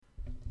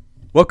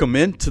Welcome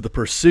in to the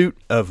Pursuit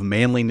of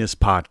Manliness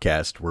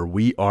podcast, where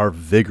we are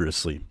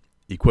vigorously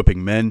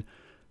equipping men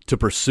to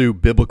pursue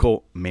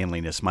biblical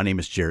manliness. My name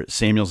is Jarrett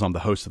Samuels. I'm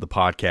the host of the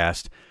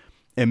podcast.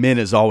 And men,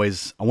 as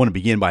always, I want to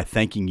begin by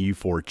thanking you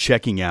for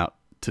checking out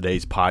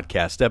today's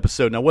podcast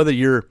episode. Now, whether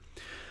you're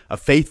a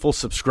faithful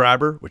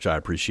subscriber, which I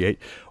appreciate,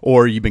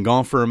 or you've been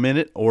gone for a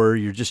minute, or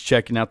you're just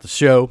checking out the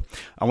show,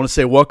 I want to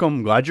say welcome.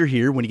 I'm glad you're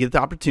here. When you get the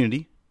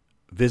opportunity,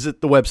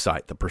 visit the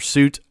website,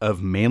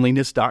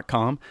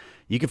 thepursuitofmanliness.com.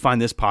 You can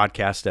find this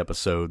podcast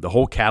episode, the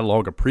whole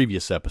catalog of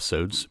previous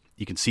episodes.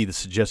 You can see the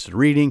suggested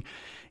reading,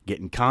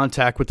 get in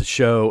contact with the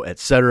show,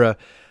 etc.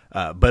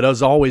 But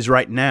as always,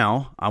 right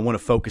now, I want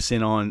to focus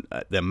in on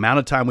the amount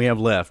of time we have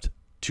left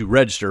to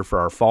register for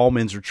our fall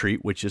men's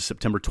retreat, which is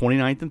September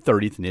 29th and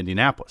 30th in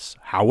Indianapolis.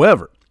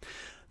 However,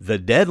 the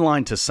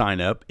deadline to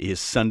sign up is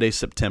Sunday,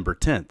 September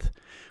 10th,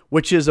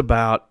 which is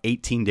about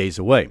 18 days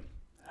away.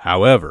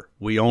 However,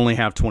 we only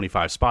have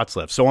 25 spots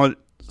left. So on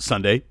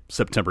Sunday,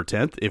 September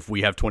 10th, if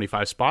we have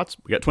 25 spots,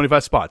 we got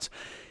 25 spots.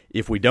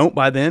 If we don't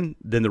by then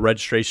the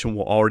registration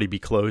will already be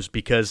closed,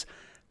 because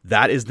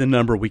that is the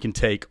number we can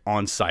take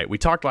on site. We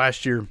talked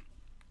last year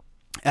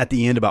at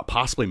the end about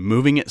possibly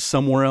moving it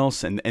somewhere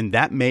else, and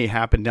that may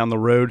happen down the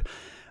road.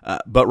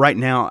 But right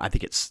now, I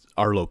think it's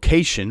our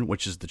location,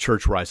 which is the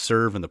church where I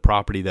serve, and the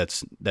property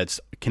that's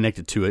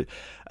connected to it.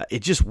 It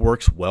just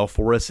works well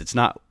for us. It's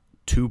not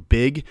too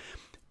big.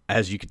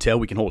 As you can tell,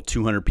 we can hold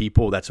 200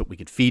 people. That's what we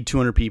could feed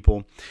 200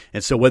 people.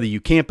 And so whether you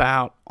camp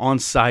out on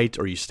site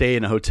or you stay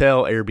in a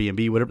hotel,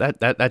 Airbnb, whatever,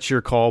 that's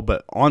your call.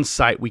 But on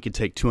site, we could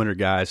take 200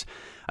 guys.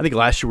 I think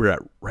last year we were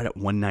right at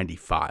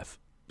 195.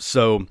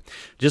 So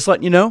just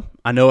letting you know,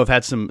 I know I've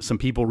had some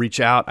people reach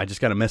out. I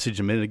just got a message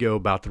a minute ago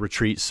about the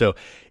retreat. So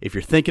if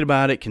you're thinking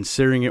about it,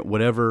 considering it,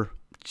 whatever,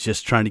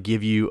 just trying to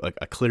give you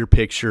a clear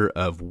picture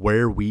of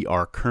where we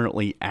are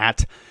currently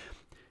at.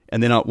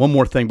 And then one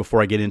more thing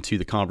before I get into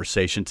the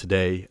conversation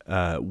today.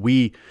 I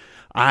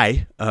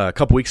a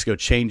couple weeks ago,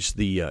 changed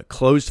the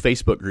closed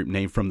Facebook group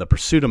name from the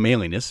Pursuit of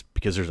Manliness,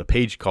 because there's a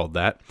page called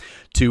that,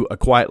 to A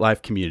Quiet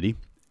Life Community.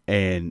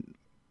 And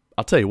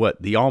I'll tell you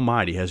what, the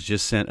Almighty has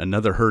just sent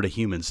another herd of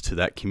humans to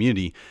that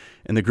community,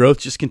 and the growth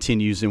just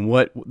continues. And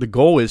what the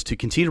goal is to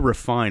continue to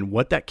refine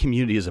what that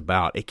community is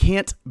about. It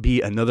can't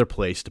be another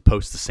place to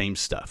post the same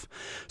stuff.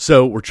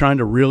 So we're trying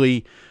to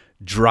really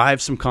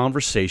drive some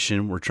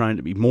conversation. We're trying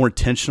to be more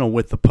intentional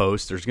with the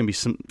post. There's going to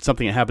be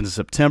something that happens in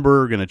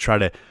September. We're going to try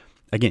to,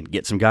 again,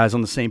 get some guys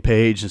on the same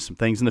page and some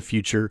things in the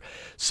future.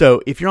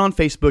 So if you're on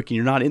Facebook and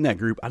you're not in that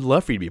group, I'd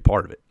love for you to be a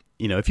part of it.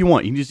 You know, if you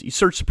want, you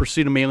search the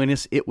Pursuit of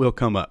Manliness, it will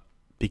come up,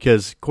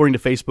 because according to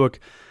Facebook,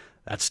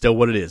 that's still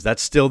what it is.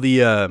 That's still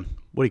the,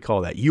 what do you call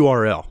that?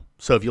 URL.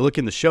 So if you look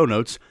in the show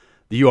notes,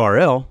 the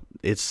URL,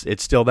 it's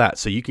still that.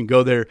 So you can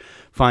go there,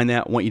 find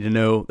that. I want you to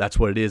know that's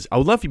what it is. I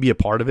would love for you to be a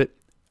part of it.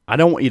 I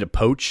don't want you to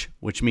poach,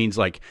 which means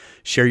like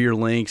share your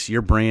links,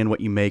 your brand, what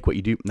you make, what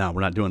you do. No,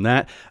 we're not doing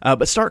that.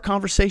 But start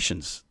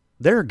conversations.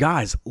 There are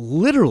guys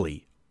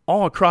literally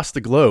all across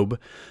the globe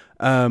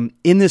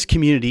in this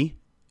community,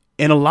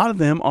 and a lot of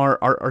them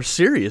are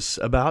serious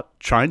about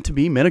trying to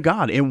be men of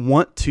God and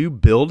want to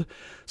build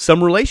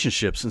some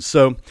relationships. And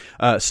so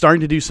starting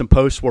to do some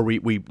posts where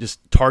we just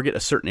target a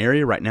certain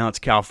area. Right now it's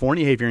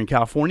California. Hey, if you're in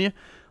California,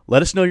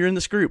 let us know you're in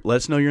this group. Let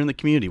us know you're in the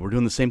community. We're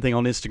doing the same thing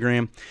on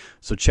Instagram,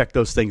 so check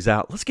those things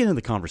out. Let's get into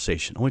the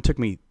conversation. It only took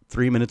me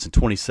 3 minutes and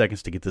 20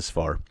 seconds to get this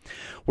far.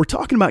 We're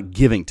talking about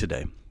giving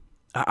today.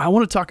 I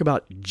want to talk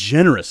about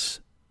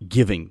generous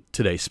giving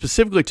today,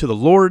 specifically to the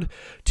Lord,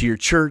 to your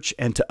church,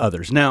 and to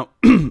others. Now,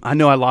 I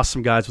know I lost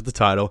some guys with the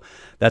title.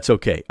 That's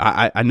okay.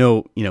 I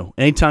know,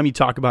 anytime you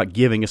talk about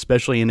giving,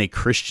 especially in a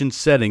Christian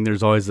setting,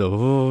 there's always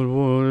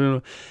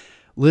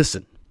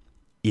listen,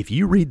 if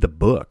you read the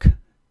book,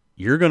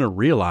 you're going to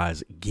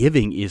realize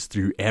giving is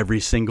through every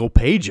single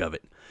page of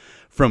it.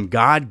 From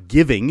God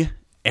giving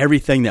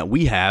everything that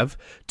we have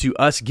to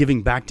us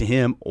giving back to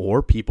Him,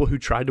 or people who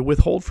tried to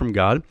withhold from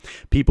God,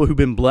 people who've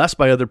been blessed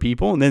by other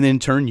people, and then in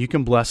turn you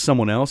can bless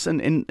someone else,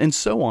 and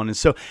so on. And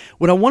so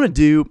what I want to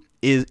do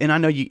is, and I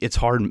know it's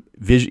hard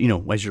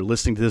as you're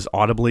listening to this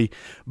audibly,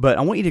 but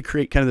I want you to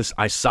create kind of this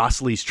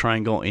isosceles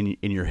triangle in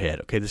your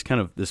head. Okay,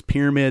 this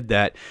pyramid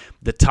that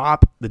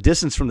the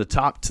distance from the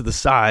top to the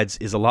sides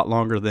is a lot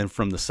longer than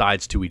from the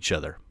sides to each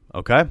other.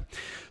 Okay,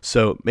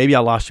 so maybe I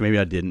lost you, maybe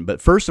I didn't. But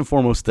first and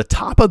foremost, the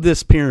top of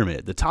this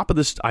pyramid, the top of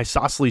this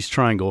isosceles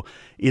triangle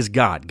is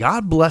God.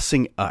 God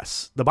blessing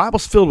us. The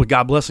Bible's filled with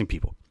God blessing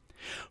people,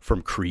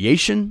 from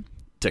creation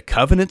to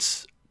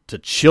covenants to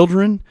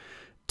children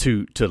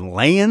to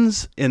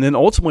lands, and then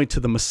ultimately to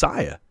the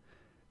Messiah.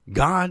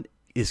 God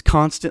is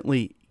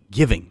constantly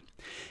giving,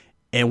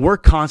 and we're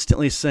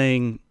constantly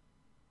saying,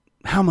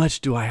 how much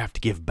do I have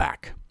to give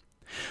back?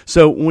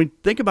 So when we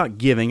think about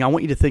giving, I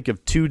want you to think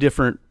of two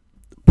different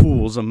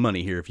pools of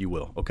money here, if you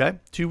will, okay?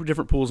 Two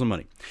different pools of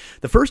money.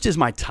 The first is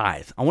my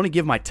tithe. I want to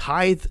give my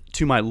tithe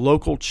to my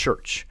local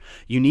church.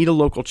 You need a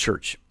local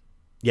church.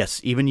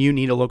 Yes, even you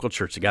need a local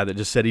church. The guy that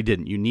just said he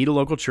didn't. You need a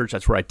local church.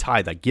 That's where I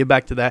tithe. I give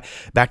back to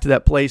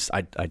that place.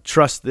 I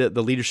trust the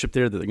leadership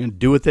there that they're going to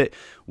do with it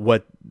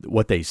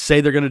what they say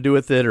they're going to do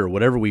with it, or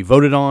whatever we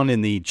voted on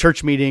in the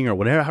church meeting, or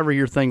whatever, however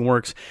your thing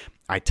works.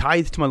 I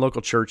tithe to my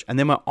local church, and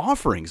then my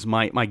offerings,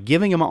 my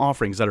giving and my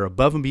offerings that are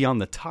above and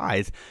beyond the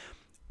tithe,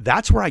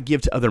 that's where I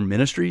give to other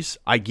ministries.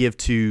 I give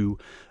to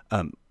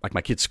like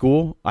my kids'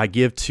 school. I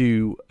give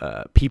to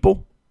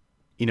people.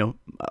 A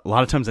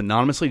lot of times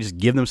anonymously, just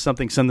give them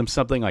something, send them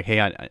something like, hey,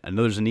 I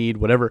know there's a need,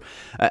 whatever.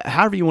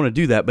 However you want to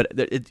do that, but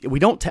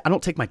I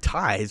don't take my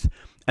tithe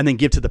and then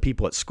give to the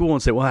people at school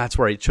and say, well, that's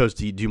where I chose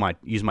to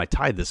use my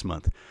tithe this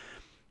month.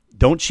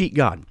 Don't cheat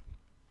God.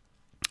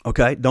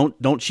 Okay,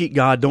 don't cheat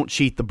God. Don't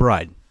cheat the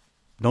bride.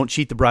 Don't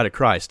cheat the bride of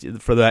Christ.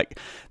 For that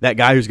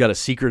guy who's got a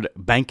secret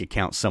bank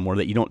account somewhere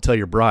that you don't tell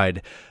your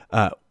bride.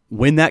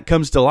 When that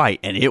comes to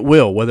light, and it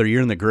will, whether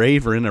you're in the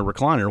grave or in a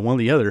recliner, one or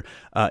the other,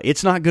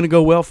 it's not going to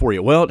go well for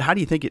you. Well, how do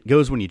you think it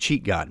goes when you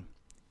cheat God?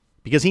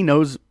 Because he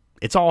knows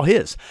it's all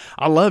his.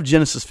 I love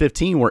Genesis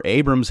 15 where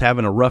Abram's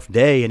having a rough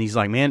day, and he's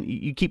like, man,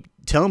 you keep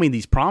telling me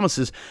these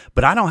promises,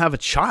 but I don't have a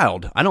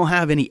child. I don't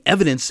have any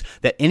evidence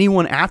that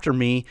anyone after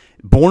me,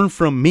 born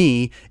from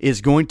me,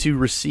 is going to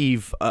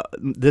receive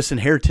this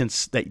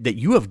inheritance that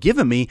you have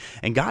given me.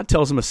 And God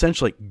tells him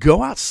essentially,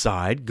 go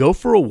outside, go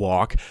for a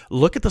walk,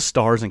 look at the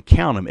stars and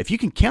count them. If you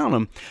can count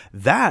them,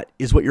 that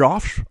is what your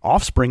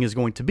offspring is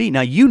going to be.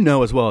 Now, you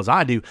know as well as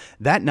I do,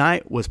 that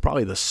night was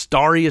probably the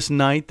starriest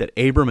night that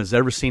Abram has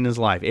ever seen in his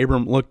life.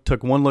 Abram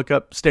took one look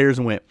upstairs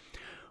and went,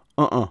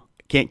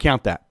 can't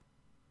count that.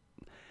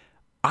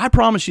 I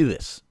promise you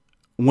this,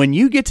 when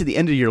you get to the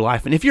end of your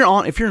life, and if you're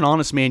an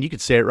honest man, you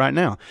could say it right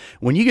now.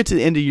 When you get to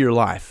the end of your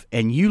life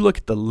and you look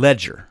at the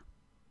ledger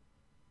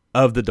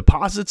of the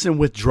deposits and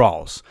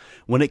withdrawals,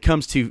 when it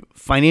comes to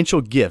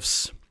financial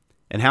gifts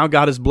and how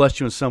God has blessed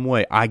you in some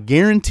way, I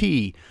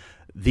guarantee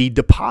the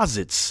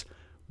deposits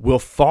will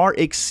far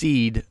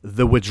exceed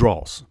the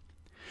withdrawals.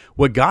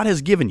 What God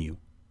has given you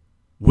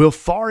will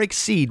far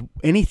exceed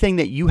anything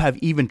that you have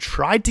even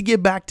tried to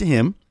give back to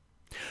him,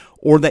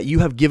 or that you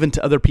have given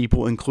to other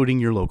people, including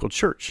your local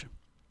church.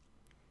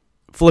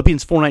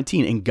 Philippians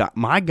 4:19, and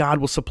my God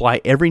will supply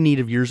every need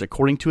of yours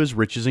according to his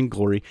riches and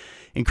glory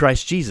in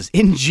Christ Jesus.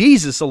 In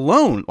Jesus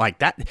alone,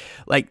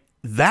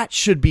 that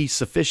should be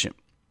sufficient.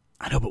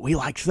 I know, but we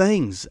like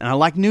things, and I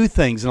like new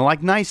things, and I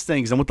like nice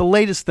things, and with the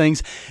latest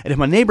things. And if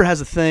my neighbor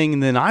has a thing,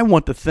 and then I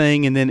want the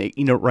thing, and then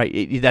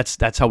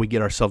that's how we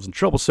get ourselves in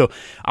trouble. So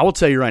I will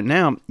tell you right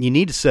now, you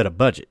need to set a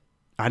budget.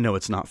 I know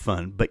it's not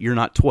fun, but you're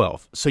not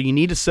 12. So you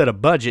need to set a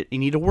budget. You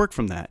need to work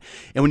from that.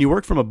 And when you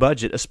work from a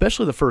budget,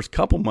 especially the first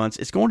couple months,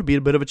 it's going to be a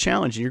bit of a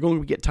challenge. And you're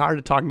going to get tired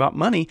of talking about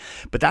money,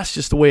 but that's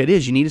just the way it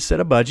is. You need to set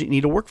a budget. You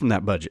need to work from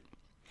that budget.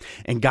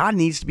 And God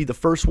needs to be the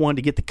first one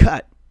to get the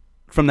cut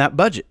from that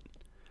budget.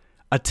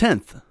 A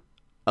tenth,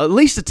 at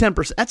least a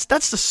 10%.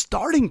 That's the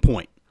starting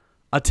point,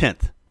 a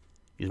tenth.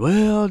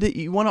 Well,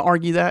 you want to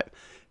argue that?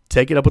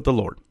 Take it up with the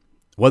Lord.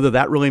 Whether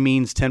that really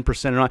means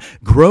 10% or not,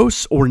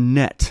 gross or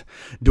net.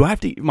 Do I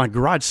have to, my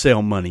garage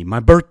sale money, my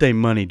birthday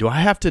money, you're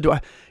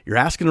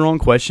asking the wrong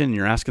question and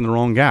you're asking the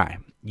wrong guy.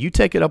 You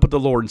take it up with the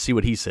Lord and see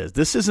what he says.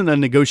 This isn't a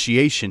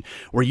negotiation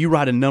where you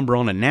write a number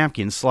on a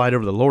napkin, slide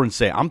over to the Lord and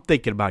say, I'm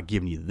thinking about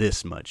giving you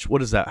this much.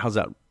 What is that?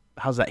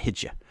 How's that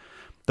hit you?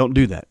 Don't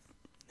do that.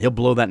 He'll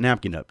blow that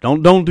napkin up.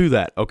 Don't do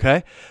that,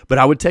 okay? But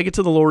I would take it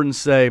to the Lord and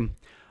say,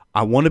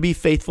 I want to be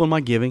faithful in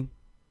my giving.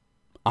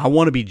 I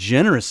want to be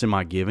generous in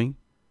my giving.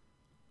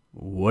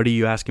 What are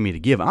you asking me to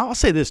give? I'll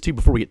say this too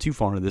before we get too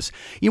far into this.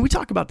 We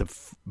talk about the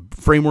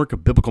framework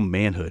of biblical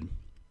manhood.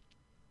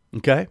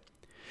 Okay?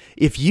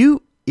 If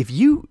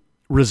you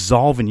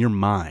resolve in your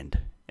mind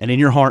and in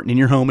your heart and in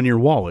your home and in your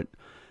wallet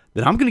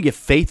that I'm going to give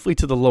faithfully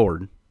to the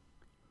Lord,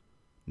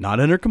 not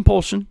under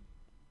compulsion,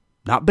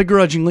 not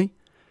begrudgingly,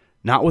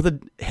 not with a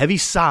heavy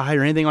sigh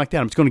or anything like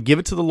that. I'm just going to give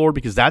it to the Lord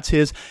because that's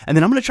his. And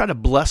then I'm going to try to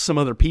bless some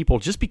other people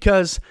just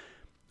because,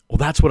 well,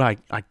 that's what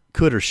I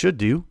could or should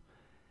do.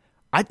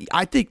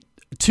 I think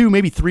 2,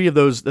 maybe 3 of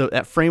those,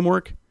 that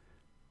framework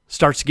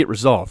starts to get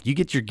resolved. You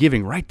get your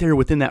giving right there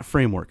within that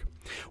framework.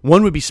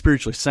 1 would be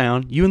spiritually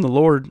sound. You and the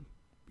Lord,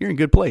 you're in a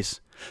good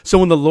place. So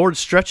when the Lord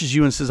stretches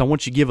you and says, I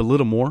want you to give a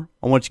little more,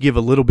 I want you to give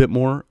a little bit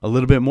more,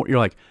 you're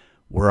like,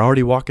 we're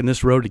already walking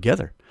this road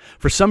together.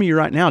 For some of you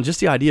right now, just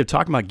the idea of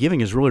talking about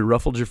giving has really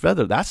ruffled your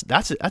feather. That's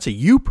a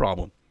you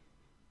problem.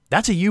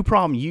 That's a you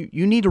problem.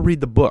 You need to read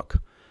the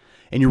book.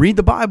 And you read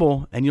the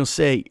Bible and you'll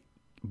say,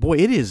 boy,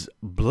 it is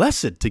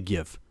blessed to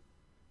give.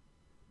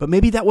 But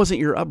maybe that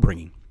wasn't your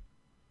upbringing.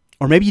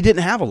 Or maybe you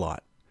didn't have a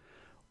lot.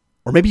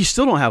 Or maybe you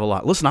still don't have a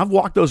lot. Listen, I've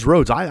walked those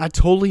roads. I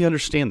totally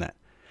understand that.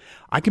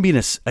 I can be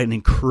an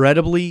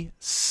incredibly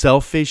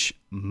selfish,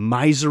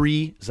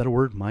 misery, is that a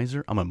word,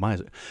 miser? I'm a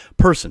miser,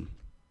 person.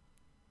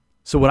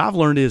 So what I've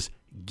learned is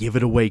give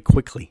it away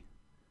quickly.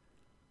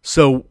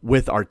 So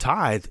with our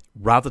tithe,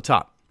 right at the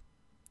top,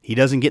 he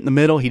doesn't get in the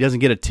middle. He doesn't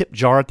get a tip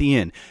jar at the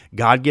end.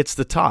 God gets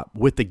the top.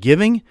 With the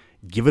giving,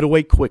 give it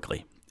away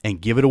quickly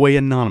and give it away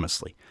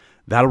anonymously.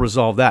 That'll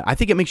resolve that. I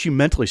think it makes you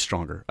mentally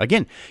stronger.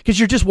 Again, because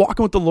you're just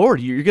walking with the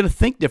Lord. You're going to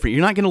think different.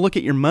 You're not going to look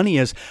at your money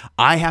as,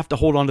 I have to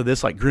hold on to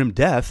this like grim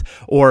death,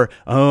 or,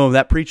 oh,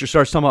 that preacher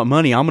starts talking about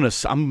money, I'm going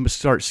to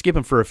start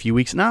skipping for a few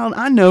weeks. Now,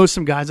 I know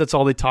some guys, that's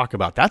all they talk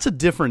about. That's a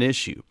different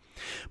issue.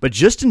 But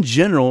just in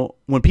general,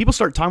 when people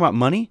start talking about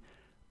money,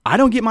 I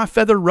don't get my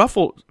feathers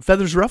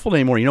ruffled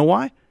anymore. You know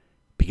why?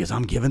 Because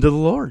I'm giving to the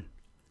Lord.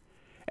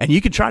 And you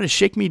can try to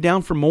shake me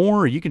down for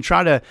more, or you can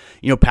try to,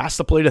 pass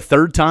the plate a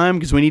third time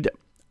because we need to.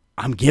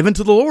 I'm giving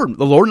to the Lord.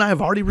 The Lord and I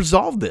have already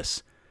resolved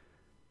this.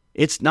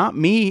 It's not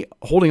me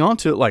holding on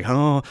to it like,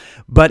 oh,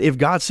 but if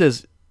God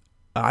says,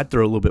 I'd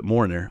throw a little bit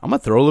more in there, I'm going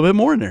to throw a little bit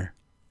more in there.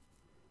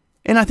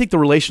 And I think the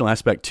relational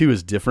aspect too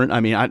is different.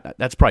 I mean,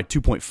 that's probably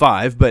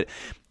 2.5, but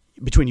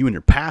between you and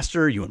your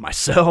pastor, you and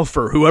myself,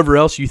 or whoever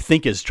else you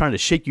think is trying to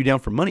shake you down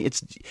for money,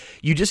 it's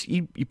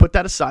you put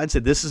that aside and say,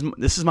 this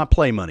is my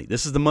play money.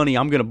 This is the money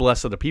I'm going to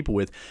bless other people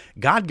with.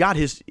 God got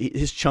his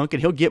chunk,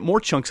 and he'll get more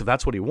chunks if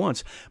that's what he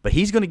wants, but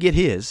he's going to get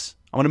his.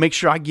 I want to make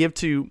sure I give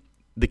to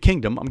the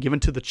kingdom. I'm giving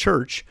to the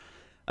church,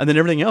 and then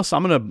everything else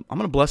I'm going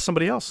to bless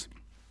somebody else.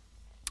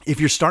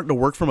 If you're starting to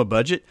work from a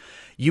budget,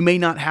 you may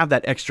not have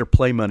that extra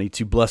play money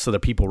to bless other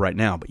people right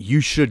now, but you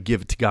should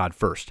give it to God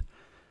first.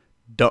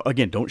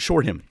 Don't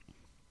short him.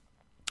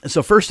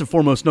 So first and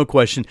foremost, no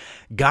question,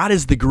 God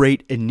is the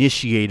great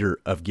initiator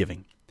of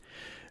giving.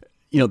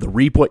 The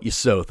reap what you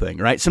sow thing,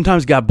 right?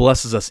 Sometimes God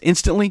blesses us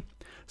instantly.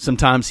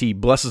 Sometimes he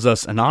blesses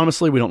us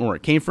anonymously. We don't know where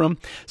it came from.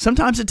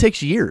 Sometimes it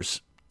takes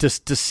years to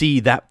see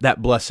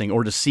that blessing,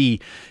 or to see,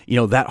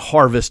 that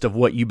harvest of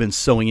what you've been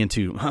sowing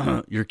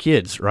into your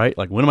kids, right?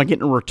 Like, when am I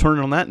getting a return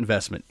on that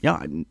investment? Yeah,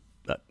 on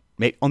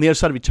the other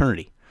side of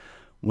eternity,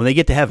 when they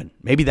get to heaven,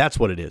 maybe that's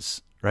what it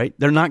is. Right?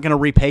 They're not going to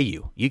repay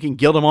you. You can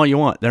gild them all you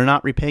want. They're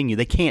not repaying you.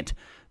 They can't.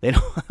 They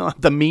don't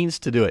have the means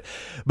to do it.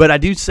 But I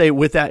do say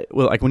with that,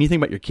 well, like when you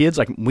think about your kids,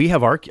 like we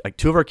have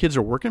two of our kids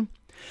are working,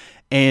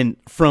 and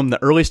from the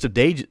earliest of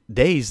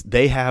days,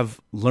 they have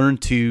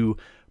learned to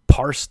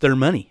parse their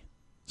money.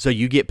 So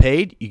you get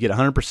paid, you get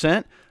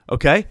 100%.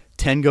 Okay,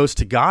 10 goes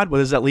to God. What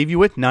does that leave you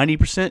with?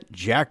 90%?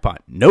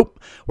 Jackpot.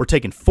 Nope. We're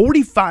taking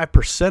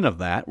 45% of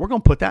that. We're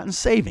going to put that in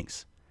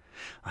savings.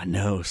 I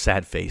know,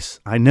 sad face.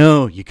 I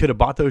know, you could have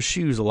bought those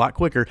shoes a lot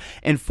quicker.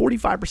 And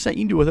 45% you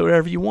can do with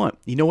whatever you want.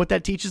 You know what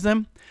that teaches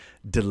them?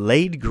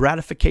 Delayed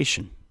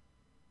gratification.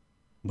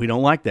 We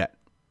don't like that.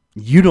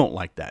 You don't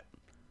like that.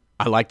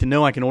 I like to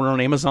know I can order on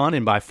Amazon,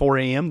 and by 4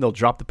 a.m. they'll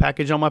drop the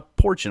package on my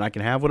porch and I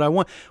can have what I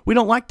want. We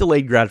don't like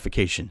delayed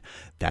gratification.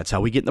 That's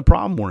how we get in the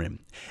problem we're in.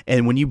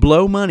 And when you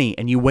blow money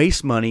and you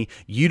waste money,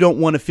 you don't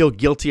want to feel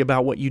guilty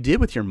about what you did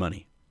with your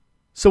money.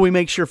 So we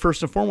make sure,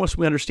 first and foremost,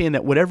 we understand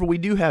that whatever we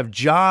do have,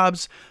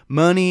 jobs,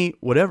 money,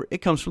 whatever, it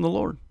comes from the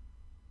Lord.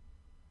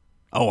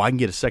 Oh, I can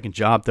get a second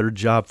job, third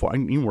job, you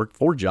can work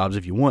 4 jobs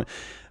if you want.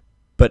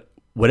 But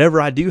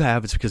whatever I do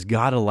have, it's because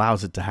God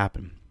allows it to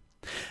happen.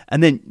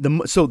 And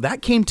then, so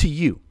that came to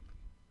you.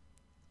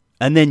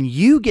 And then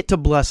you get to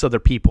bless other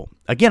people.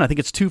 Again, I think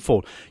it's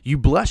twofold. You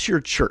bless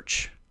your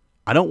church.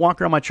 I don't walk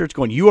around my church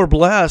going, you are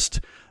blessed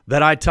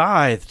that I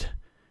tithed.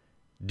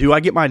 Do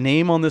I get my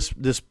name on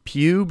this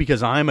pew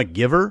because I'm a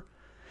giver?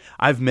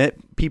 I've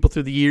met people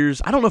through the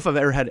years. I don't know if I've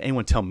ever had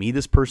anyone tell me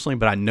this personally,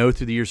 but I know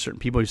through the years certain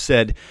people who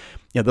said,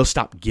 they'll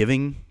stop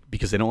giving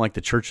because they don't like the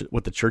church,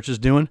 what the church is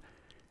doing.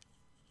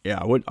 Yeah,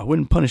 I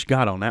wouldn't punish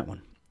God on that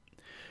one.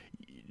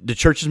 The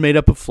church is made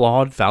up of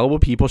flawed, fallible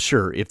people,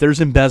 sure. If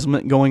there's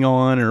embezzlement going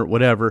on or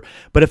whatever,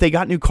 but if they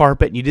got new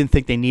carpet and you didn't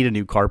think they need a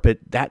new carpet,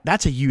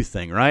 that's a you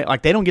thing, right?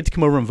 Like, they don't get to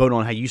come over and vote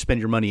on how you spend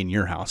your money in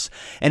your house.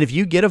 And if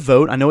you get a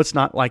vote, I know it's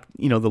not like,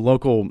 the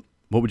local,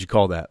 what would you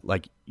call that?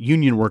 Like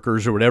union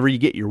workers or whatever. You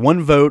get your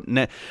one vote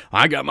and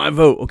I got my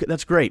vote. Okay,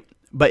 that's great.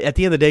 But at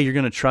the end of the day, you're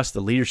going to trust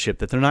the leadership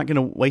that they're not going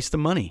to waste the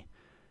money.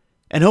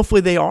 And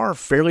hopefully they are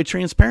fairly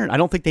transparent. I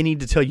don't think they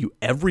need to tell you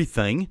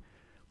everything,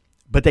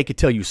 but they could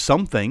tell you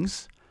some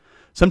things.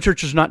 Some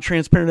churches are not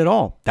transparent at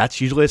all.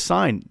 That's usually a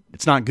sign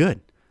it's not good.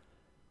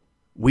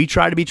 We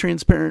try to be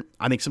transparent.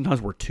 I think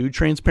sometimes we're too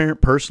transparent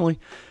personally,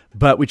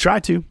 but we try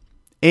to.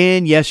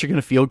 And yes, you're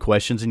going to field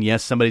questions. And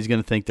yes, somebody's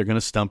going to think they're going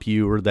to stump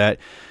you, or that,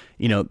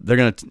 they're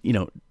going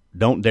to,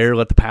 don't dare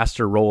let the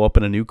pastor roll up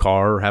in a new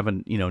car or have a,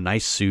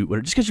 nice suit.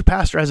 Just because your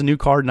pastor has a new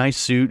car, nice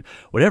suit,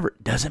 whatever,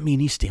 doesn't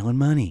mean he's stealing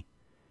money.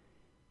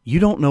 You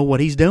don't know what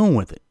he's doing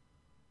with it.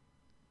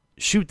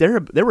 Shoot,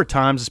 there were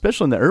times,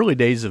 especially in the early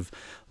days of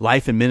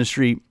life and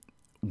ministry,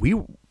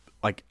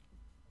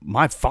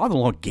 my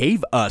father-in-law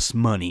gave us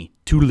money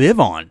to live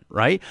on,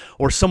 right?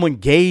 Or someone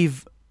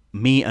gave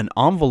me an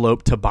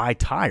envelope to buy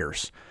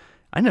tires.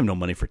 I didn't have no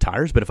money for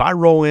tires, but if I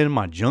roll in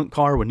my junk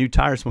car with new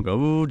tires, someone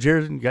go, oh,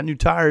 Jared got new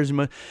tires.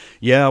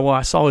 Yeah, well,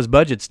 I saw his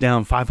budget's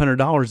down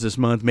 $500 this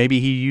month. Maybe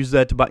he used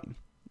that to buy.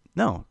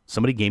 No,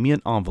 somebody gave me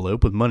an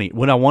envelope with money.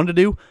 What I wanted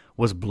to do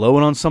was blow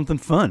it on something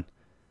fun.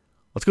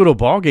 Let's go to a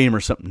ball game or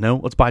something. No,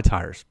 let's buy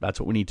tires. That's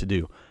what we need to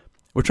do.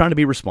 We're trying to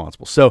be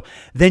responsible. So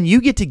then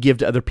you get to give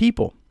to other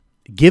people.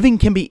 Giving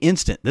can be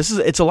instant.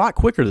 It's a lot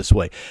quicker this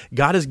way.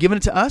 God has given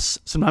it to us.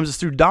 Sometimes it's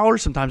through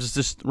dollars. Sometimes it's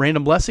just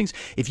random blessings.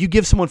 If you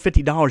give someone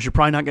 $50, you're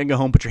probably not going to go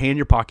home, put your hand in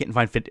your pocket, and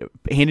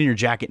hand in your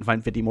jacket and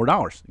find $50 more.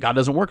 God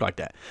doesn't work like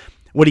that.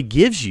 What He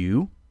gives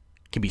you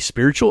can be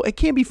spiritual. It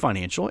can be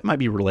financial. It might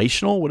be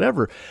relational,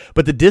 whatever.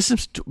 But the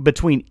distance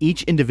between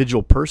each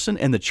individual person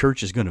and the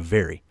church is going to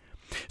vary.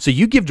 So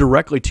you give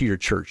directly to your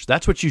church.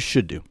 That's what you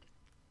should do.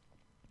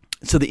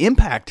 So the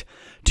impact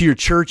to your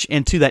church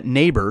and to that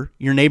neighbor,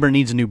 your neighbor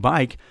needs a new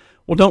bike.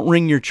 Well, don't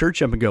ring your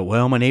church up and go,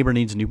 well, my neighbor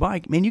needs a new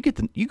bike. Man, you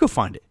go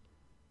find it.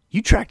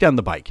 You track down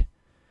the bike.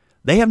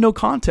 They have no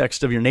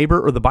context of your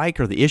neighbor or the bike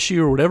or the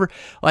issue or whatever.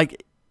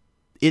 Like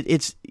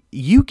it's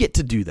you get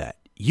to do that.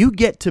 You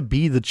get to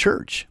be the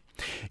church.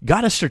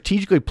 God has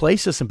strategically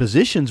placed us in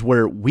positions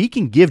where we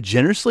can give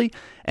generously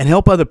and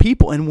help other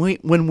people. And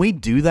when we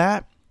do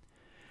that,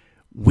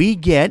 we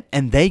get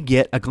and they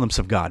get a glimpse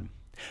of God.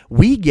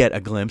 We get a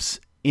glimpse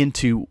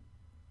into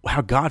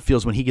how God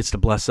feels when He gets to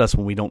bless us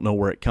when we don't know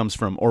where it comes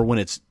from or when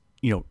it's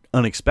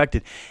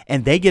unexpected.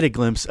 And they get a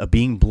glimpse of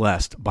being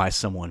blessed by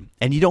someone.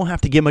 And you don't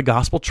have to give them a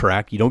gospel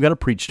tract. You don't got to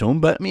preach to them.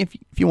 But I mean,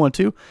 if you want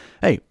to,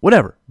 hey,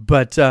 whatever.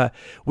 But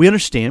we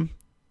understand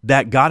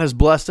that God has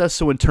blessed us,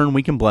 so in turn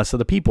we can bless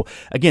other people.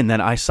 Again,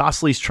 that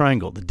isosceles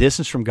triangle, the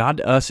distance from God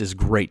to us is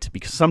great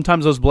because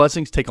sometimes those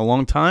blessings take a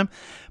long time,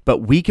 but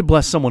we can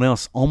bless someone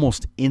else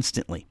almost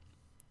instantly.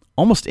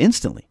 Almost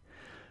instantly.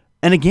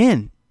 And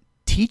again,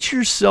 teach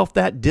yourself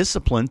that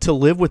discipline to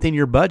live within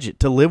your budget,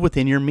 to live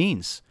within your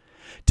means,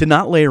 to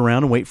not lay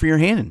around and wait for your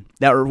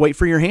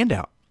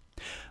handout.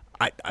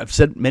 I've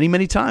said many,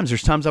 many times,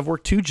 there's times I've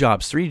worked 2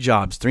 jobs, 3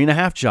 jobs,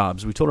 3.5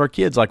 jobs. We told our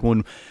kids, like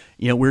when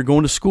we were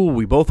going to school,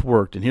 we both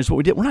worked, and here's what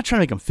we did. We're not trying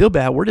to make them feel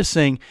bad. We're just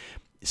saying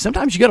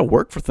sometimes you got to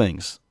work for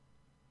things.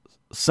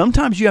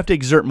 Sometimes you have to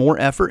exert more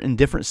effort in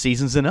different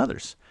seasons than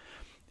others.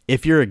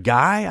 If you're a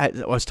guy,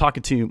 I was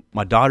talking to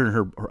my daughter and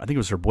her I think it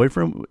was her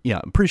boyfriend. Yeah,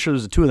 I'm pretty sure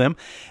there's the 2 of them.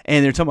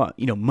 And they're talking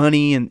about,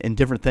 money and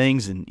different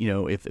things. And,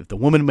 if the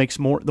woman makes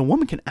more, the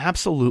woman can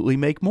absolutely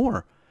make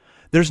more.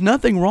 There's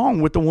nothing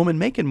wrong with the woman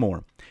making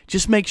more.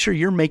 Just make sure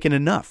you're making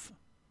enough.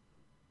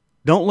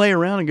 Don't lay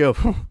around and go,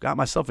 got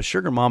myself a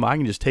sugar mama. I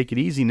can just take it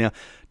easy now.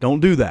 Don't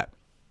do that.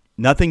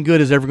 Nothing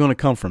good is ever going to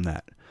come from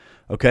that.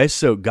 Okay,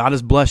 so God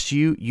has blessed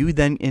you. You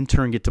then in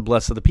turn get to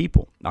bless other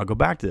people. I'll go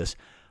back to this.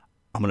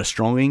 I'm going to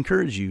strongly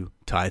encourage you,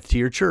 tithe to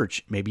your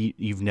church. Maybe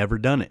you've never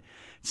done it.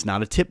 It's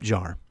not a tip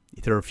jar.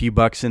 You throw a few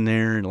bucks in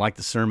there and like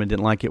the sermon,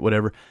 didn't like it,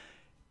 whatever.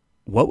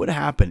 What would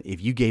happen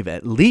if you gave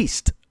at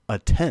least a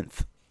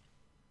 10th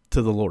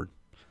to the Lord?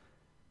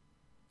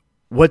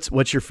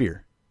 What's your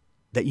fear?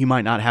 That you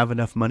might not have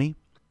enough money?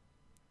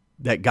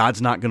 That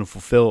God's not going to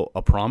fulfill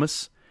a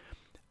promise?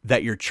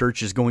 That your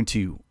church is going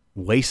to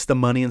waste the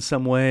money in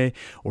some way?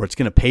 Or it's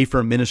going to pay for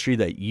a ministry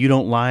that you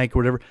don't like or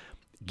whatever?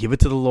 Give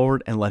it to the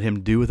Lord and let Him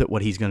do with it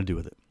what He's going to do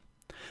with it.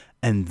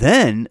 And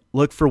then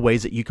look for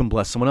ways that you can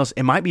bless someone else.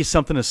 It might be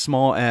something as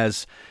small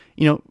as,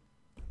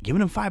 giving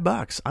them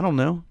 $5. I don't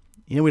know.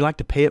 We like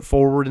to pay it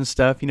forward and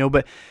stuff,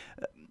 but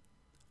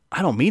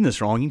I don't mean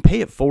this wrong. You can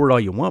pay it forward all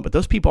you want, but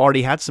those people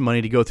already had some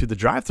money to go through the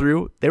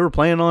drive-thru. They were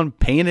planning on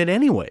paying it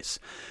anyways.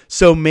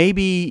 So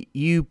maybe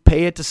you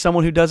pay it to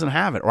someone who doesn't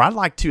have it. Or I'd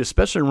like to,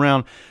 especially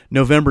around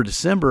November,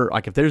 December,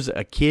 like if there's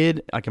a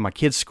kid, like in my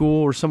kid's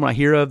school or someone I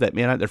hear of that,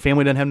 man, their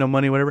family doesn't have no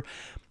money, whatever,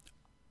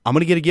 I'm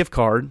going to get a gift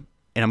card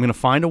and I'm going to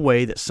find a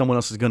way that someone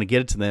else is going to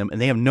get it to them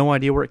and they have no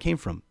idea where it came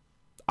from.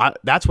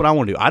 That's what I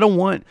want to do. I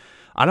don't,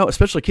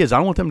 especially kids, I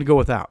don't want them to go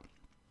without.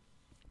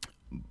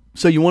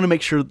 So you want to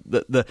make sure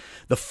that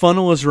the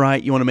funnel is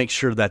right. You want to make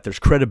sure that there's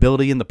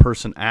credibility in the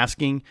person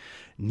asking.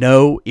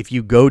 No, if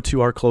you go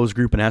to our closed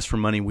group and ask for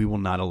money, we will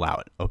not allow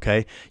it,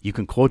 okay? You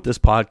can quote this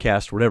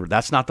podcast or whatever.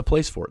 That's not the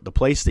place for it. The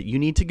place that you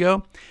need to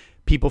go,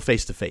 people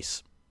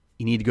face-to-face.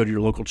 You need to go to your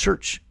local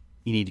church.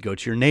 You need to go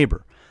to your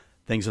neighbor,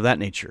 things of that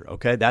nature,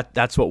 okay?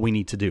 That's what we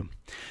need to do.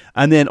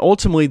 And then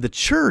ultimately the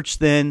church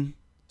then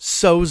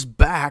sows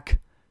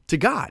back to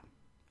God.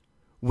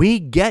 We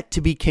get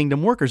to be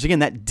kingdom workers. Again,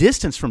 that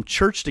distance from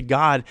church to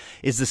God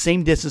is the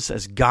same distance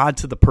as God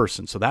to the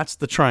person. So that's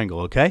the triangle,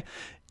 okay?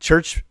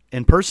 Church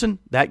and person,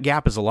 that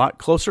gap is a lot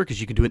closer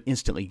because you can do it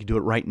instantly. You can do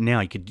it right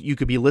now. You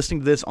could be listening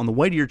to this on the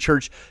way to your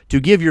church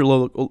to give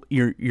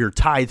your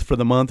tithe for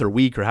the month or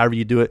week or however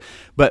you do it.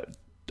 But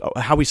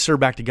how we serve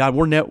back to God,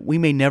 we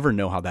may never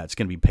know how that's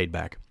going to be paid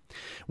back.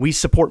 We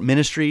support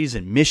ministries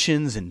and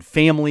missions and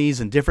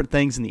families and different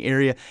things in the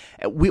area.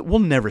 We'll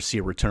never see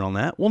a return on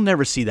that. We'll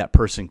never see that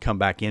person come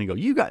back in and go,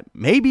 you got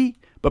maybe,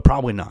 but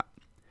probably not.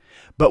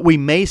 But we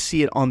may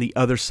see it on the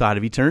other side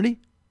of eternity.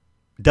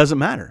 It doesn't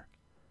matter.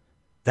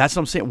 That's what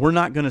I'm saying. We're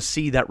not going to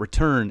see that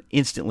return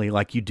instantly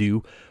like you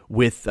do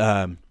with,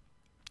 again,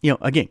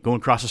 going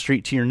across the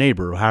street to your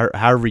neighbor or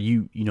however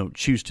you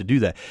choose to do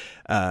that.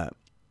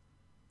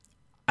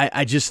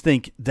 I just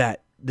think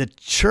that the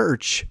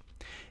church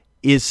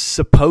is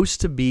supposed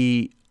to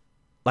be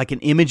like an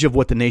image of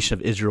what the nation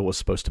of Israel was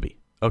supposed to be.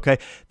 Okay?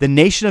 The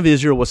nation of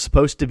Israel was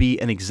supposed to be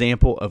an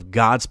example of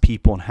God's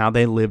people and how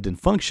they lived and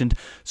functioned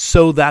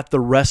so that the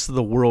rest of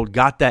the world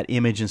got that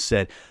image and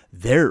said,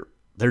 they're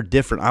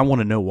different. I want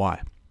to know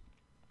why.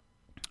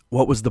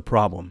 What was the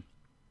problem?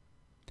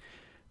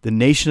 The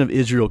nation of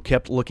Israel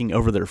kept looking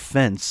over their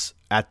fence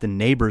at the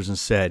neighbors and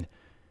said,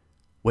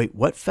 wait,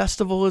 what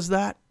festival is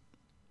that?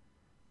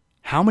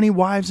 How many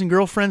wives and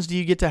girlfriends do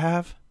you get to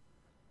have?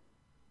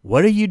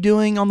 What are you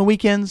doing on the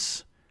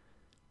weekends?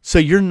 So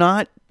you're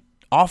not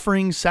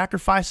offering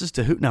sacrifices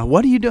to who? Now,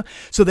 what are you doing?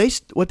 So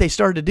what they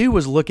started to do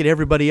was look at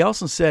everybody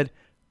else and said,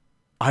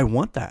 I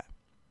want that.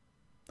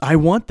 I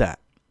want that.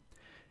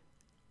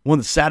 One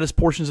of the saddest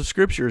portions of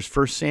Scripture is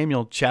 1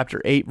 Samuel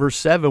chapter 8, verse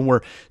 7,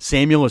 where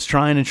Samuel is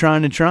trying,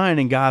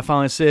 and God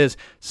finally says,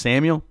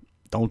 Samuel,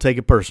 don't take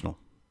it personal.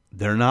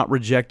 They're not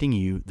rejecting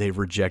you. They've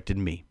rejected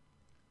me.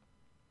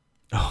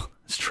 Oh,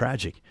 it's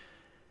tragic.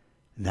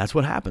 And that's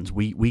what happens.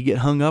 We get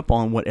hung up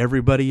on what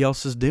everybody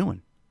else is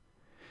doing.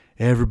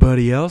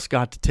 Everybody else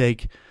got to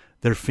take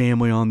their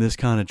family on this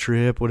kind of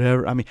trip,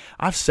 whatever. I mean,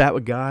 I've sat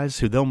with guys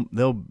who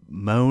they'll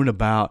moan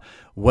about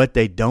what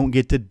they don't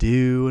get to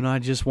do, and I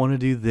just want to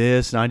do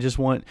this, and I just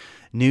want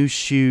new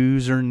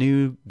shoes or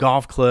new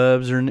golf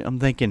clubs. Or I'm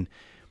thinking,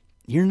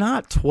 you're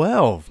not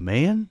 12,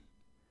 man.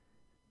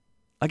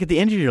 Like at the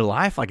end of your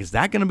life, like, is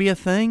that going to be a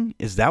thing?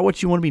 Is that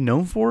what you want to be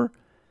known for?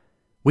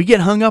 We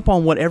get hung up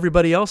on what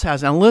everybody else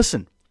has. Now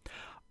listen,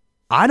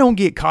 I don't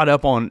get caught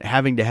up on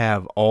having to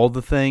have all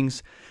the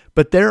things,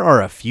 but there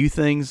are a few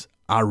things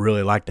I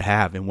really like to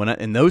have. And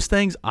in those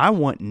things, I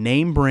want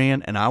name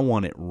brand and I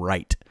want it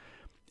right.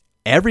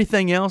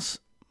 Everything else,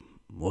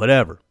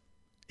 whatever.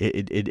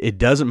 It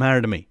doesn't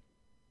matter to me.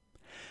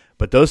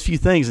 But those few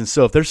things, and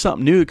so if there's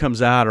something new that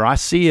comes out or I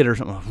see it or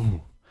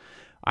something,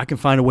 I can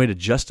find a way to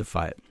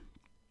justify it.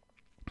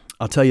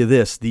 I'll tell you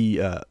this,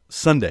 the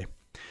Sunday,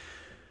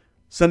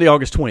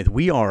 August 20th,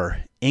 we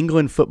are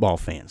England football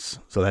fans.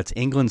 So that's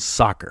England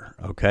soccer,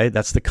 okay?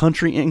 That's the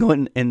country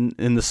England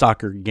in the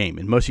soccer game.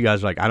 And most of you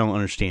guys are like, I don't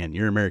understand.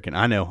 You're American.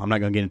 I know. I'm not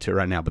going to get into it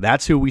right now. But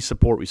that's who we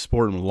support. We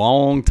support them a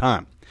long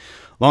time.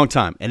 Long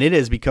time. And it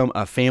has become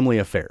a family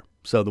affair.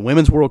 So the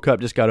Women's World Cup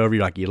just got over.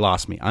 You're like, you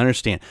lost me. I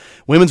understand.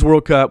 Women's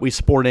World Cup, we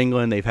support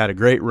England. They've had a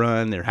great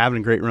run. They're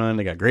having a great run.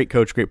 They got great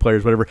coach, great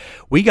players, whatever.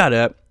 We got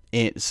up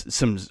in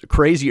some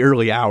crazy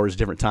early hours,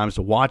 different times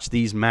to watch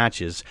these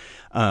matches.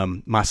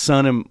 My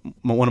son and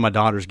one of my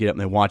daughters get up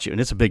and they watch it,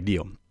 and it's a big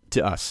deal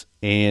to us.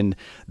 And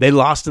they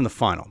lost in the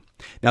final.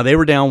 Now, they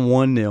were down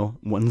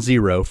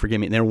 1-0,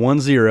 forgive me, and they're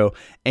 1-0,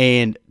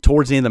 and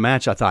towards the end of the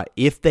match, I thought,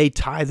 if they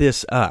tie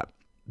this up,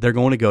 they're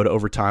going to go to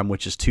overtime,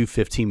 which is 2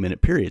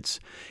 15-minute periods.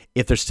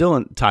 If they're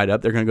still tied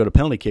up, they're going to go to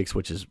penalty kicks,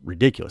 which is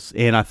ridiculous.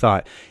 And I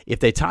thought, if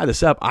they tie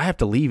this up, I have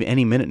to leave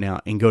any minute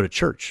now and go to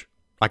church.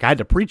 Like, I had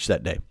to preach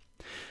that day.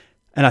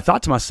 And I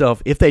thought to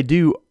myself, if they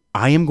do,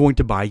 I am going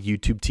to buy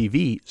YouTube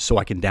TV so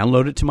I can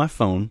download it to my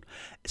phone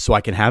so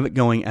I can have it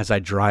going as I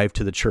drive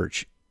to the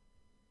church.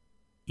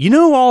 You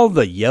know all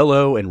the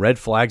yellow and red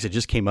flags that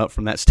just came up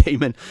from that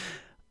statement?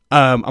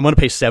 I'm going to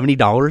pay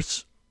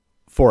 $70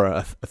 for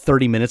a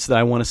 30 minutes that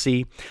I want to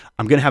see.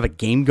 I'm going to have a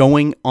game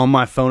going on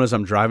my phone as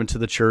I'm driving to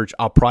the church.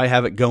 I'll probably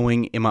have it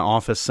going in my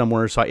office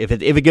somewhere. So if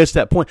it gets to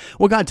that point,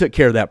 well, God took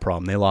care of that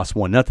problem. They lost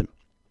 1-0.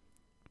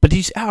 But do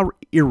you see how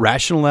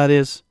irrational that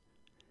is?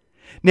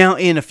 Now,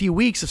 in a few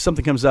weeks, if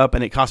something comes up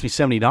and it costs me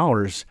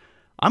 $70,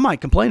 I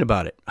might complain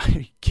about it. Are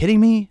you kidding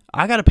me?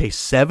 I got to pay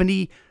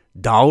 $70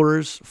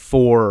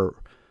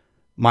 for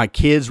my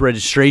kids'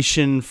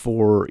 registration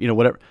for,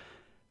 whatever.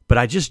 But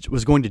I just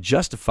was going to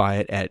justify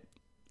it at,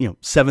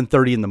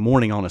 7:30 in the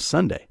morning on a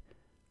Sunday.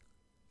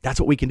 That's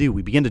what we can do.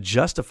 We begin to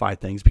justify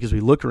things because we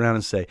look around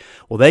and say,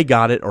 well, they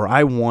got it, or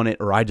I want it,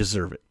 or I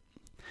deserve it.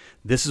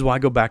 This is why I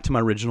go back to my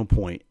original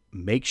point.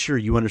 Make sure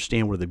you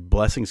understand where the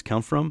blessings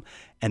come from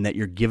and that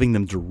you're giving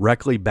them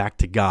directly back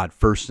to God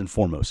first and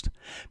foremost.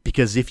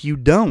 Because if you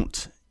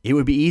don't, it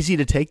would be easy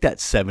to take that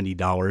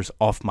 $70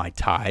 off my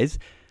tithe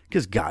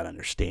because God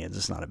understands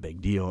it's not a big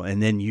deal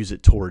and then use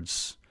it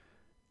towards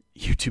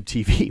YouTube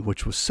TV,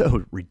 which was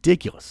so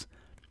ridiculous.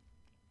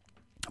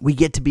 We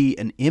get to be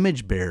an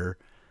image bearer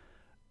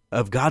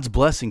of God's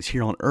blessings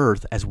here on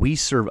earth as we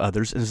serve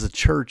others and as the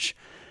church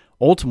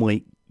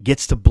ultimately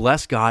gets to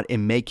bless God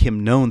and make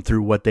him known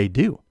through what they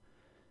do.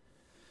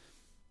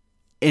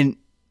 And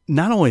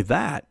not only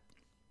that,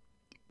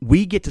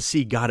 we get to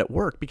see God at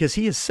work because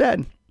he has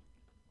said,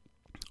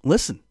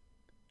 listen,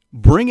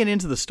 bring it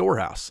into the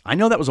storehouse. I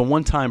know that was a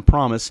one-time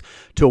promise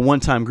to a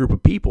one-time group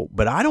of people,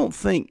 but I don't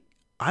think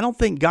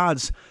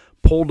God's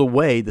pulled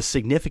away the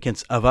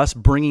significance of us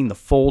bringing the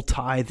full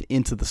tithe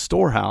into the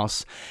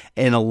storehouse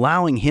and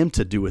allowing him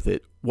to do with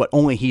it what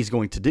only he's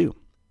going to do.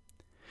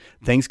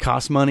 Things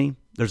cost money.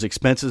 There's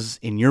expenses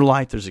in your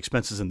life. There's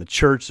expenses in the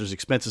church. There's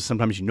expenses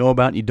sometimes you know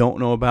about and you don't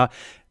know about,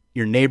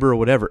 your neighbor or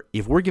whatever.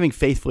 If we're giving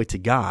faithfully to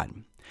God,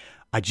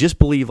 I just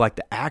believe like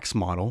the Acts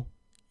model,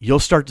 you'll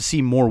start to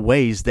see more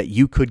ways that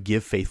you could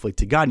give faithfully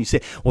to God. And you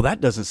say, well,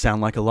 that doesn't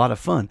sound like a lot of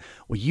fun.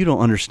 Well, you don't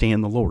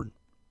understand the Lord.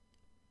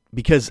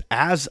 Because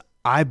as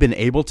I've been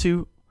able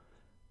to,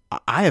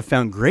 I have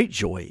found great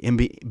joy in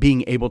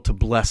being able to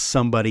bless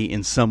somebody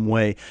in some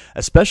way,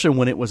 especially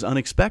when it was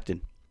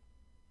unexpected.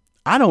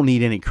 I don't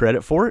need any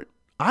credit for it.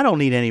 I don't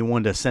need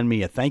anyone to send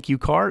me a thank you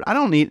card. I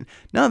don't need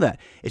none of that.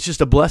 It's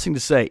just a blessing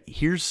to say,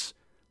 here's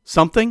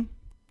something,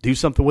 do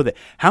something with it.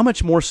 How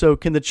much more so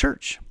can the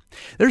church?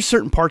 There's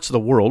certain parts of the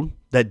world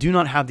that do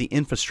not have the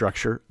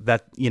infrastructure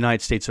that the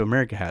United States of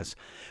America has.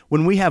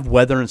 When we have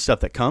weather and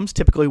stuff that comes,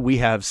 typically we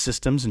have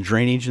systems and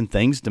drainage and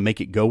things to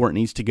make it go where it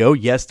needs to go.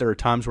 Yes, there are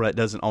times where that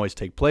doesn't always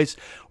take place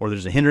or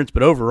there's a hindrance,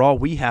 but overall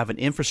we have an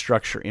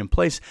infrastructure in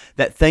place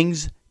that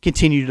things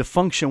continue to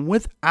function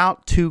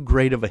without too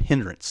great of a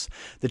hindrance.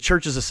 The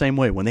church is the same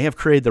way. When they have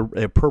created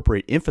the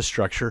appropriate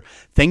infrastructure,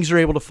 things are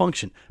able to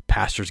function.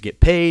 Pastors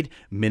get paid,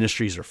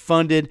 ministries are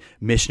funded,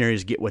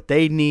 missionaries get what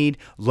they need,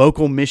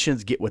 local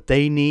missions get what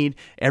they need.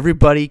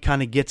 Everybody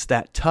kind of gets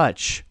that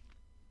touch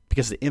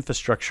because the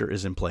infrastructure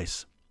is in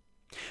place.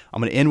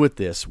 I'm going to end with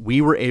this.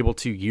 We were able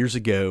to, years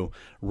ago,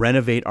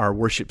 renovate our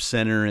worship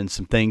center and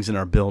some things in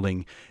our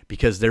building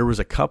because there was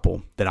a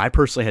couple that I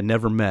personally had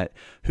never met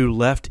who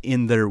left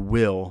in their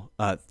will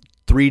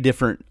 3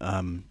 different,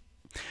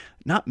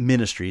 not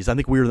ministries. I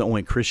think we were the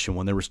only Christian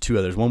one. There was 2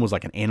 others. One was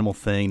like an animal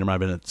thing. There might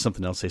have been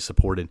something else they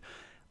supported.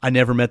 I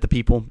never met the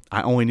people.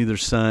 I only knew their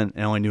son,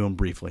 and I only knew him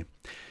briefly.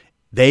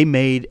 They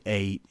made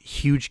a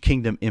huge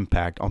kingdom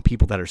impact on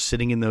people that are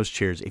sitting in those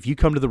chairs. If you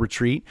come to the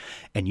retreat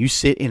and you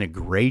sit in a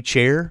gray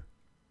chair,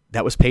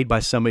 that was paid by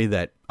somebody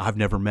that I've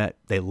never met.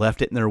 They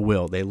left it in their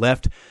will. They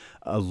left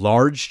a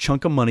large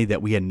chunk of money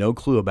that we had no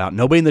clue about.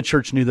 Nobody in the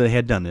church knew that they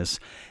had done this,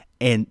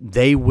 and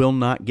they will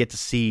not get to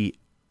see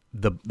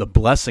the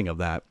blessing of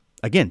that,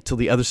 again, till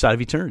the other side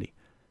of eternity.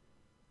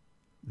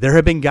 There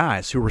have been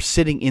guys who were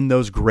sitting in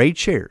those gray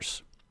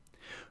chairs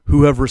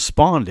who have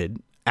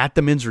responded at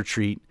the men's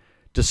retreat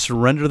to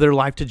surrender their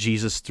life to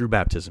Jesus through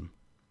baptism.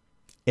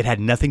 It had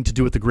nothing to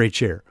do with the gray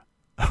chair,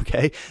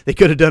 okay? They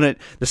could have done it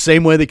the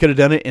same way they could have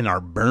done it in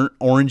our burnt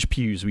orange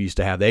pews we used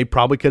to have. They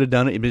probably could have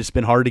done it. It's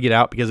been hard to get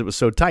out because it was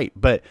so tight.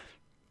 But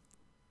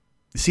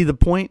see the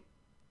point?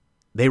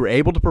 They were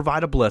able to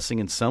provide a blessing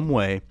in some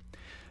way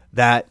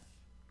that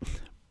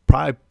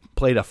probably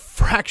played a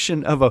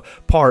fraction of a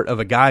part of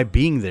a guy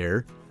being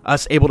there,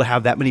 us able to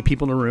have that many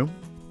people in the room,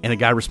 and a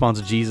guy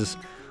responds to Jesus.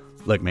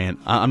 Look, man,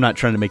 I'm not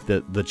trying to make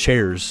the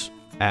chairs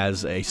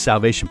as a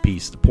salvation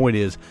piece. The point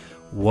is,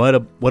 what a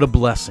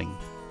blessing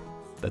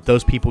that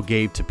those people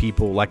gave to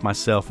people like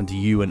myself and to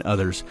you and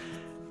others,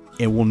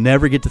 and we'll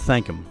never get to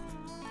thank them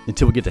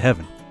until we get to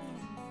heaven.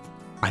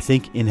 I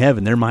think in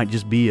heaven there might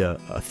just be a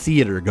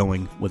theater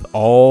going with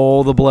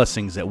all the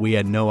blessings that we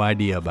had no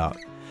idea about.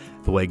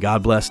 The way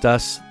God blessed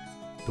us,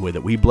 the way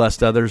that we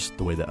blessed others,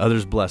 the way that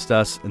others blessed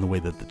us, and the way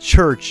that the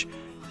church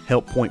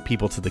helped point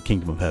people to the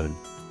kingdom of heaven.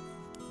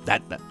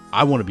 That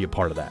I want to be a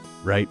part of that,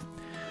 right?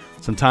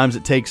 Sometimes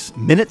it takes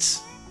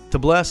minutes to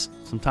bless.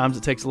 Sometimes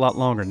it takes a lot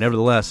longer.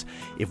 Nevertheless,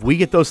 if we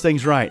get those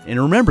things right,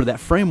 and remember that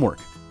framework,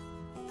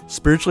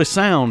 spiritually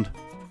sound,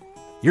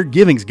 your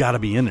giving's got to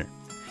be in there.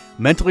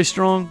 Mentally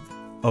strong,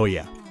 oh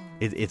yeah,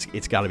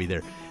 it's got to be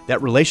there.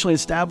 That relationally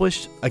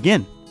established,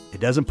 again, it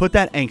doesn't put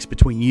that angst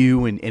between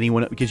you and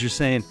anyone else because you're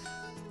saying,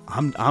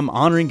 I'm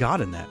honoring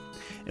God in that.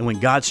 And when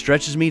God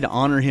stretches me to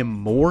honor Him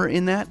more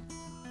in that,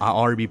 I'll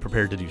already be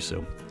prepared to do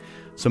so.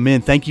 So,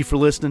 men, thank you for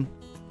listening.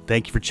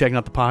 Thank you for checking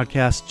out the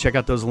podcast. Check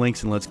out those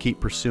links, and let's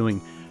keep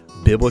pursuing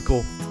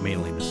biblical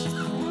manliness.